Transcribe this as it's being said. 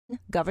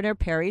Governor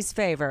Perry's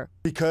favor.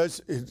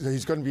 Because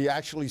he's going to be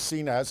actually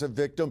seen as a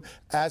victim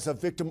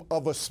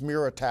of a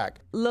smear attack.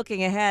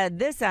 Looking ahead,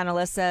 this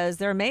analyst says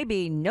there may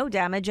be no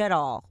damage at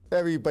all.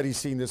 Everybody's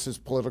seen this as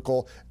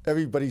political.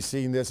 Everybody's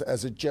seen this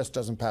as it just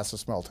doesn't pass the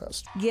smell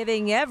test.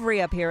 Giving every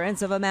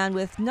appearance of a man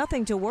with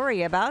nothing to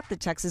worry about, the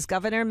Texas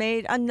governor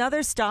made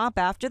another stop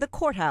after the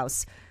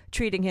courthouse,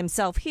 treating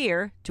himself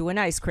here to an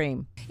ice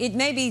cream. It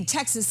may be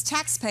Texas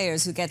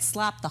taxpayers who get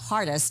slapped the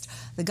hardest.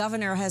 The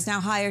governor has now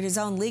hired his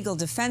own legal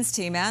defense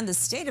team, and the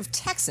state of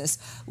Texas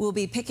will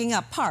be picking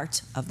up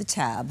part of the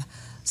tab.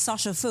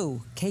 Sasha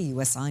Fu,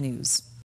 KUSI News.